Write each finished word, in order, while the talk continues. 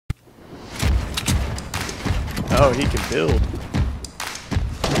Oh, he can build.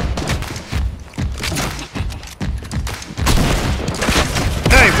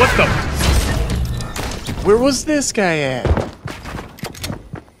 Hey, what the? Where was this guy at?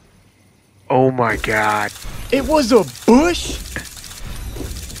 Oh my god. It was a bush?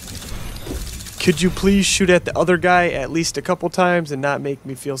 Could you please shoot at the other guy at least a couple times and not make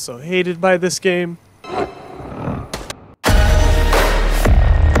me feel so hated by this game?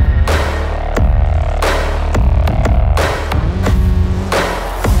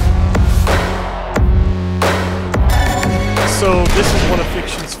 So this is one of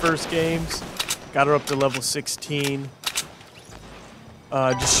Fiction's first games. Got her up to level 16.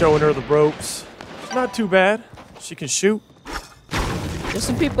 Just showing her the ropes. Not too bad. She can shoot. There's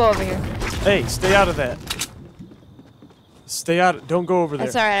some people over here. Hey, stay out of that. Stay out. Don't go over there.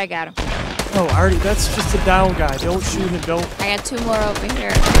 That's alright, I got him. Oh, Artie, that's just a down guy. Don't shoot him. Don't. I got 2 more over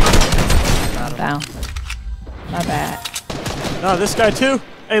here. Got him. Down. My bad. No, this guy too.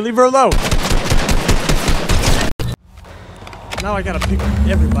 Hey, leave her alone. Now I gotta pick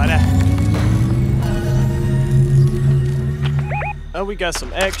everybody. Oh, we got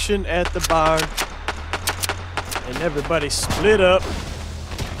some action at the barn. And everybody split up.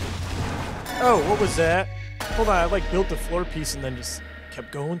 Oh, what was that? Hold on, I like built the floor piece and then just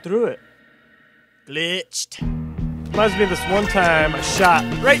kept going through it. Glitched. Reminds me of this one time I shot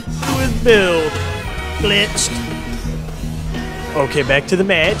right through his build. Glitched. Okay, back to the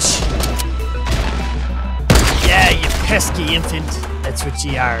match. Yeah, you pesky infant. That's what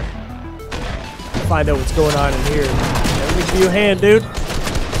you are. Find out what's going on in here. Let me give you a hand, dude.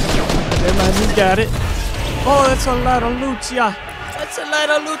 Never mind, you got it. Oh, that's a lot of loot, yeah. That's a lot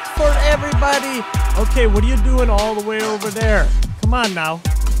of loot for everybody. Okay, what are you doing all the way over there? Come on now.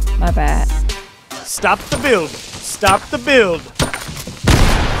 My bad. Stop the build. Stop the build.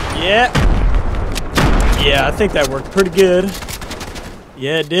 Yeah. Yeah, I think that worked pretty good.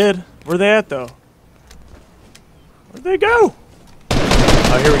 Yeah, it did. Where they at, though? Where'd they go?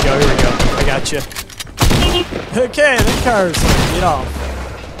 Oh, here we go, here we go. I got you. Okay, that car's get off.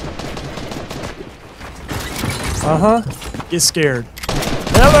 Uh-huh. Get scared.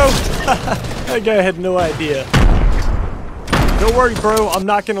 Hello! That guy had no idea. Don't worry, bro. I'm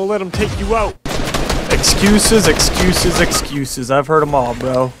not gonna let him take you out. Excuses, excuses, excuses. I've heard them all,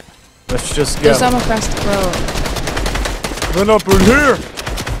 bro. Let's just go. There's some across the road. Run up in here.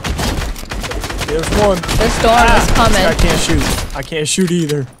 There's one. The storm is coming. I can't shoot. I can't shoot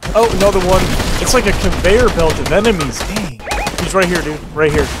either. Oh, another one. It's like a conveyor belt of enemies. Dang. He's right here, dude.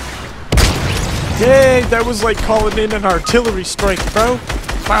 Right here. Dang, that was like calling in an artillery strike, bro.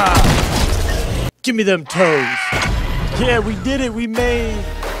 Bah. Give me them toes. Yeah, we did it. We made.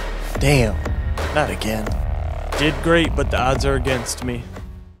 Damn. Not again. Did great, but the odds are against me.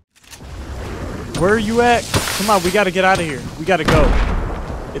 Where are you at? Come on, we gotta get out of here. We gotta go.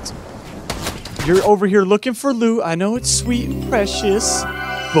 You're over here looking for loot. I know it's sweet and precious,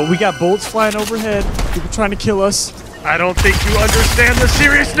 but we got bullets flying overhead. People trying to kill us. I don't think you understand the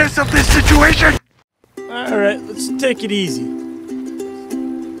seriousness of this situation. All right, let's take it easy.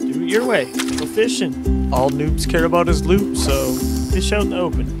 Do it your way. Go fishing. All noobs care about is loot, so fish out in the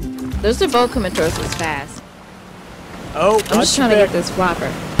open. Those are both coming towards us fast. Oh, I'm just trying to get this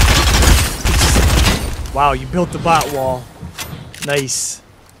whopper. Wow, you built the bot wall. Nice.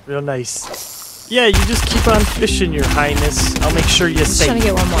 Real nice. Yeah, you just keep on fishing, Your Highness. I'll make sure you're safe. I'm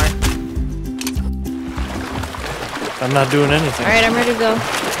trying to get one more. I'm not doing anything. Alright, I'm ready to go.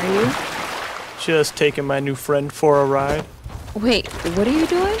 Are you? Just taking my new friend for a ride. Wait, what are you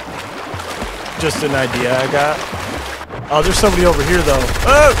doing? Just an idea I got. Oh, there's somebody over here, though.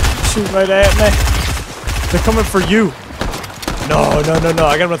 Oh! Shoot right at me. They're coming for you. No, no, no, no.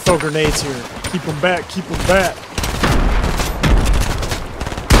 I gotta throw grenades here. Keep them back. Keep them back.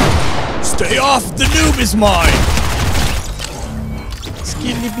 Stay off! The noob is mine!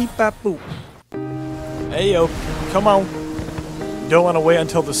 Skitty beep bop boop. Hey yo, come on. You don't want to wait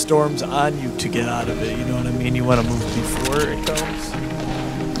until the storm's on you to get out of it, you know what I mean? You want to move before it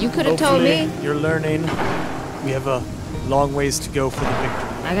comes. You could have told me. You're learning. We have a long ways to go for the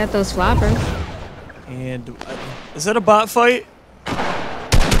victory. I got those floppers. And is that a bot fight?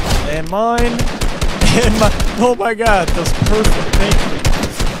 And mine. And my. Oh my god, that's perfect. Thank you.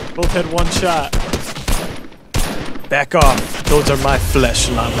 Both had one shot. Back off. Those are my flesh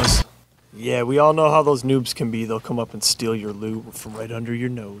llamas. Yeah, we all know how those noobs can be. They'll come up and steal your loot from right under your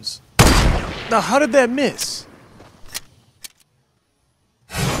nose. Now, how did that miss?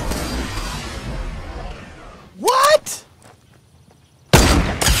 What?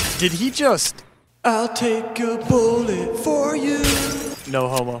 Did he just... I'll take a bullet for you. No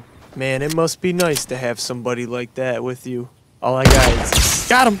homo. Man, it must be nice to have somebody like that with you. All I got is...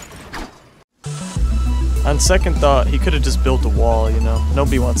 Got him! On second thought, he could have just built a wall, you know?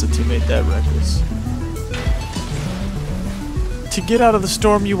 Nobody wants a teammate that reckless. To get out of the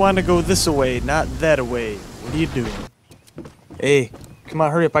storm, you want to go this away, not that away. What are you doing? Hey, come on,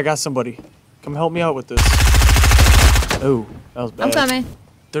 hurry up, I got somebody. Come help me out with this. Oh, that was bad. I'm coming.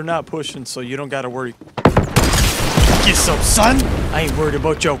 They're not pushing, so you don't gotta worry. Get some sun! I ain't worried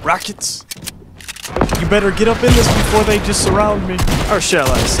about your rockets. You better get up in this before they just surround me. Or shall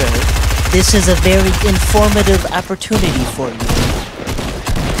I say? This is a very informative opportunity for you.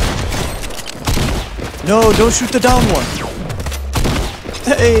 No, don't shoot the down one.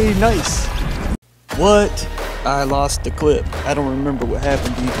 Hey, nice. What? I lost the clip. I don't remember what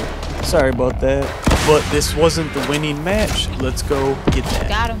happened either. Sorry about that. But this wasn't the winning match. Let's go get that.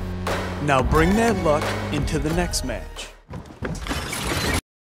 Got him. Now bring that luck into the next match.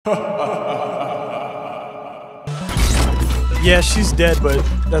 Yeah, she's dead, but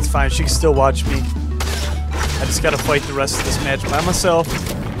that's fine. She can still watch me. I just gotta fight the rest of this match by myself.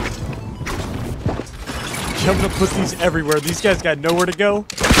 I'm gonna put these everywhere. These guys got nowhere to go.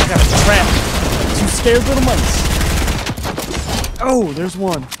 I got a trap. Two scared little mice. Oh, there's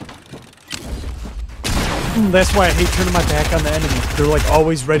one. That's why I hate turning my back on the enemy. They're like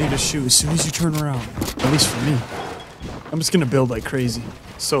always ready to shoot as soon as you turn around. At least for me. I'm just gonna build like crazy.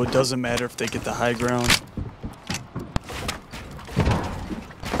 So it doesn't matter if they get the high ground.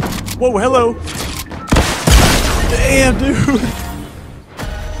 Whoa, hello! Damn, dude!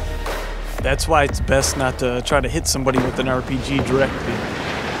 That's why it's best not to try to hit somebody with an RPG directly.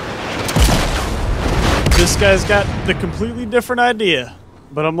 This guy's got the completely different idea.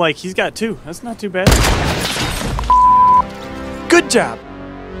 But I'm like, he's got two. That's not too bad. Good job!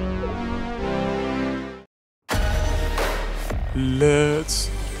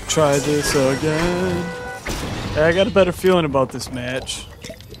 Let's try this again. I got a better feeling about this match.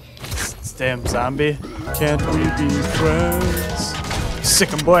 This damn zombie. Can't we be friends?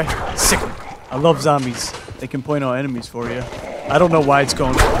 Sick 'em, boy. Sick 'em. I love zombies. They can point out enemies for you. I don't know why it's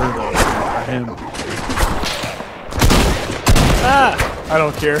going for her, though. Or him. Ah! I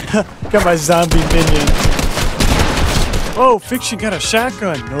don't care. Got my zombie minion. Oh, Fiction got a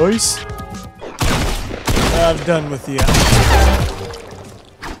shotgun. Nice. I'm done with you.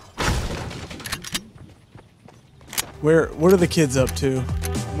 What are the kids up to?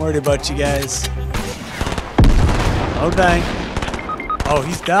 I'm worried about you guys. Oh, dang. Oh,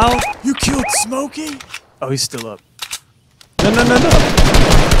 he's down? You killed Smokey? Oh, he's still up. No.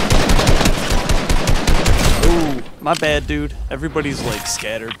 Ooh, my bad, dude. Everybody's like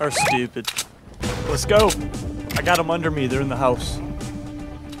scattered or stupid. Let's go. I got them under me. They're in the house.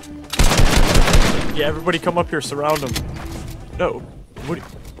 Yeah, everybody come up here. Surround them. No.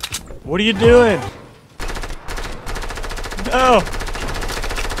 What are you doing? No.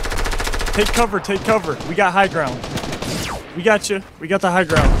 Take cover. Take cover. We got high ground. We got you. We got the high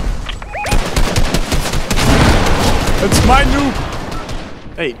ground. It's my noob.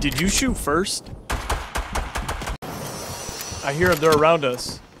 Hey, did you shoot first? I hear them. They're around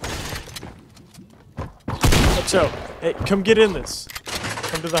us. Watch out. Hey, come get in this.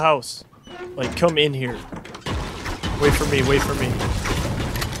 Come to the house. Like, come in here. Wait for me. Wait for me.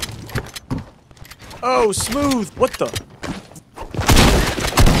 Oh, smooth. What the?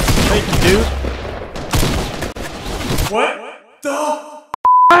 Thank you, dude. What the?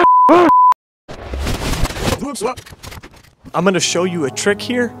 I'm gonna show you a trick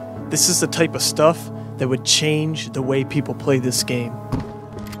here. This is the type of stuff that would change the way people play this game.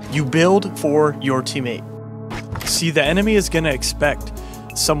 You build for your teammate. See, the enemy is gonna expect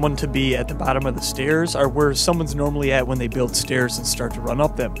someone to be at the bottom of the stairs or where someone's normally at when they build stairs and start to run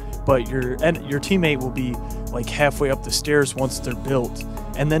up them. But your teammate will be like halfway up the stairs once they're built.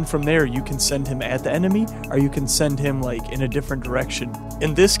 And then from there, you can send him at the enemy or you can send him like in a different direction.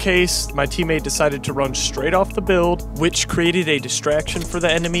 In this case, my teammate decided to run straight off the build, which created a distraction for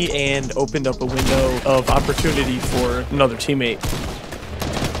the enemy and opened up a window of opportunity for another teammate.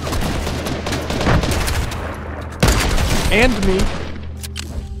 And me.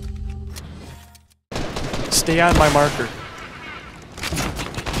 Stay on my marker.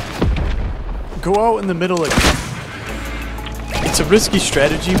 Go out in the middle of... It's a risky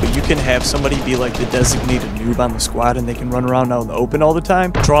strategy, but you can have somebody be like the designated noob on the squad and they can run around out in the open all the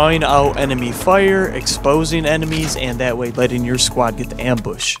time, drawing out enemy fire, exposing enemies, and that way letting your squad get the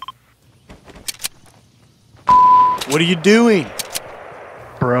ambush. What are you doing?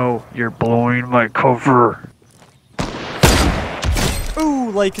 Bro, you're blowing my cover.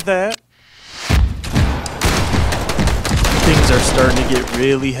 Ooh, like that. Things are starting to get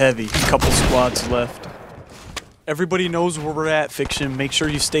really heavy. A couple squads left. Everybody knows where we're at, Fiction. Make sure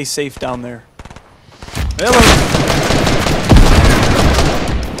you stay safe down there. Hello.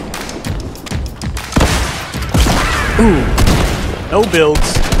 Ooh. No builds.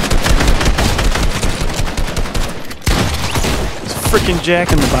 It's a freaking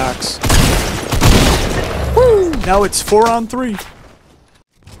Jack in the Box. Woo! Now it's 4-on-3.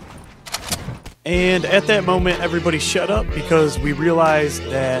 And at that moment, everybody shut up because we realized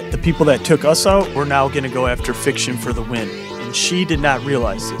that the people that took us out were now going to go after Fiction for the win. And she did not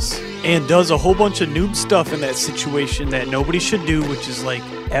realize this. And does a whole bunch of noob stuff in that situation that nobody should do, which is like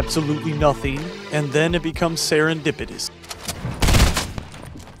absolutely nothing. And then it becomes serendipitous.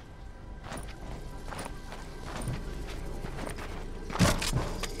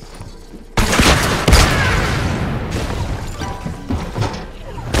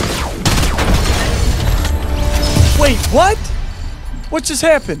 Wait, what? What just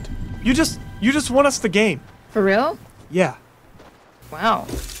happened? You just won us the game. For real? Yeah. Wow.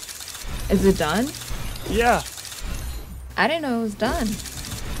 Is it done? Yeah. I didn't know it was done.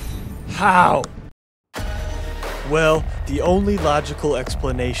 How? Well, the only logical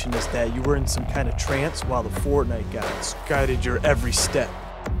explanation is that you were in some kind of trance while the Fortnite guides guided your every step.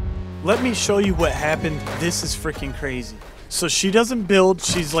 Let me show you what happened. This is freaking crazy. So she doesn't build,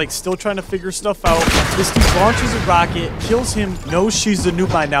 she's like still trying to figure stuff out. This dude launches a rocket, kills him, knows she's the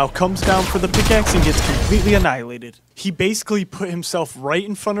noob by now, comes down for the pickaxe and gets completely annihilated. He basically put himself right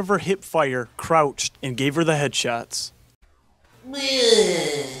in front of her hip fire, crouched, and gave her the headshots.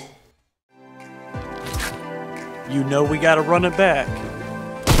 You know we gotta run it back.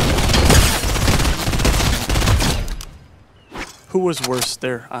 Who was worse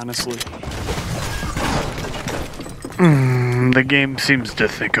there, honestly? The game seems to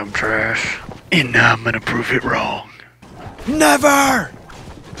think I'm trash. And now I'm gonna prove it wrong. Never!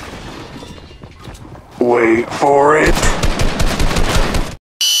 Wait for it.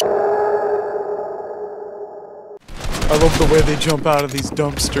 I love the way they jump out of these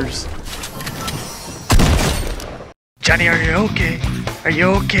dumpsters. Johnny, are you okay? Are you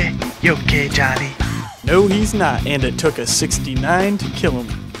okay? You okay, Johnny? No, he's not, and it took a 69 to kill him.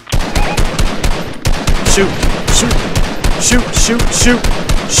 Shoot, shoot, shoot, shoot, shoot,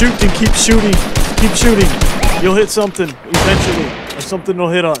 shoot, and keep shooting, keep shooting. You'll hit something eventually, or something will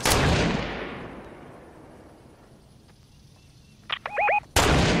hit us.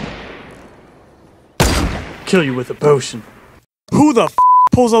 Kill you with a potion. Who the f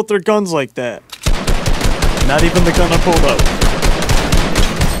pulls out their guns like that? Not even the gun I pulled out.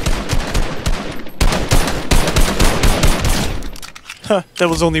 Huh, that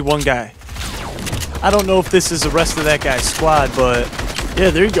was only one guy. I don't know if this is the rest of that guy's squad, but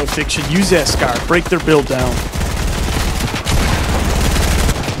yeah, there you go, Fiction. Use that scar. Break their build down.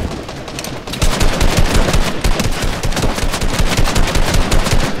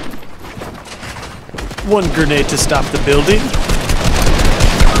 One grenade to stop the building.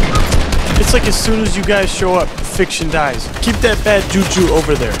 It's like as soon as you guys show up, Fiction dies. Keep that bad juju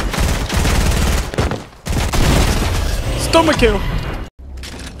over there. Stomach kill.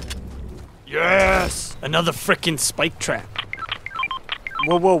 Yes! Another frickin' spike trap.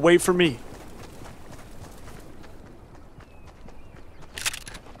 Whoa, whoa, wait for me.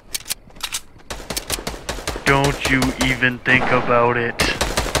 Don't you even think about it.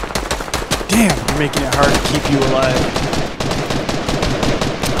 Damn, you're making it hard to keep you alive.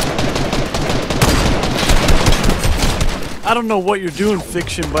 I don't know what you're doing,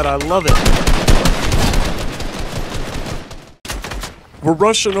 Fiction, but I love it. We're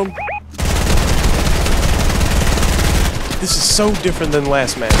rushing them. This is so different than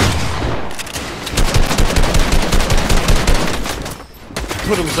last match.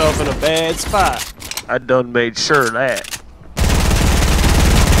 Put himself in a bad spot. I done made sure of that.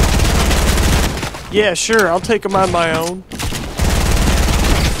 Yeah, sure, I'll take him on my own.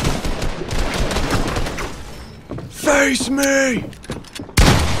 Face me!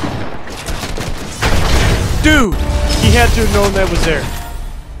 Dude, he had to have known that was there.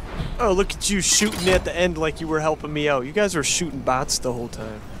 Oh, look at you shooting at the end like you were helping me out. You guys were shooting bots the whole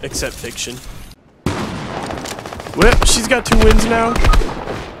time. Except Fiction. Well, she's got 2 wins now.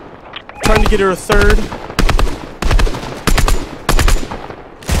 Trying to get her a 3rd.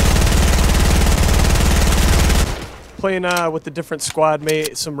 Playing with a different squad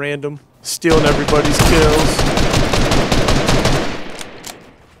mate, some random. Stealing everybody's kills.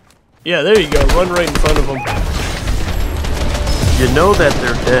 Yeah, there you go. Run right in front of them. You know that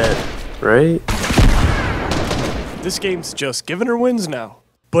they're dead, right? This game's just giving her wins now.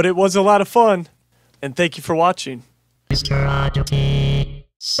 But it was a lot of fun, and thank you for watching. Mr. Oddity,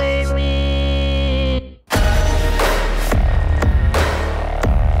 save me!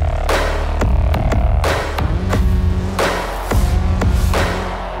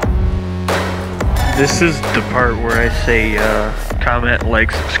 This is the part where I say comment,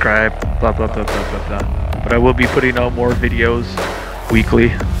 like, subscribe, blah blah blah blah blah blah. But I will be putting out more videos weekly,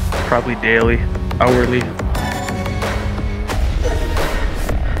 probably daily, hourly.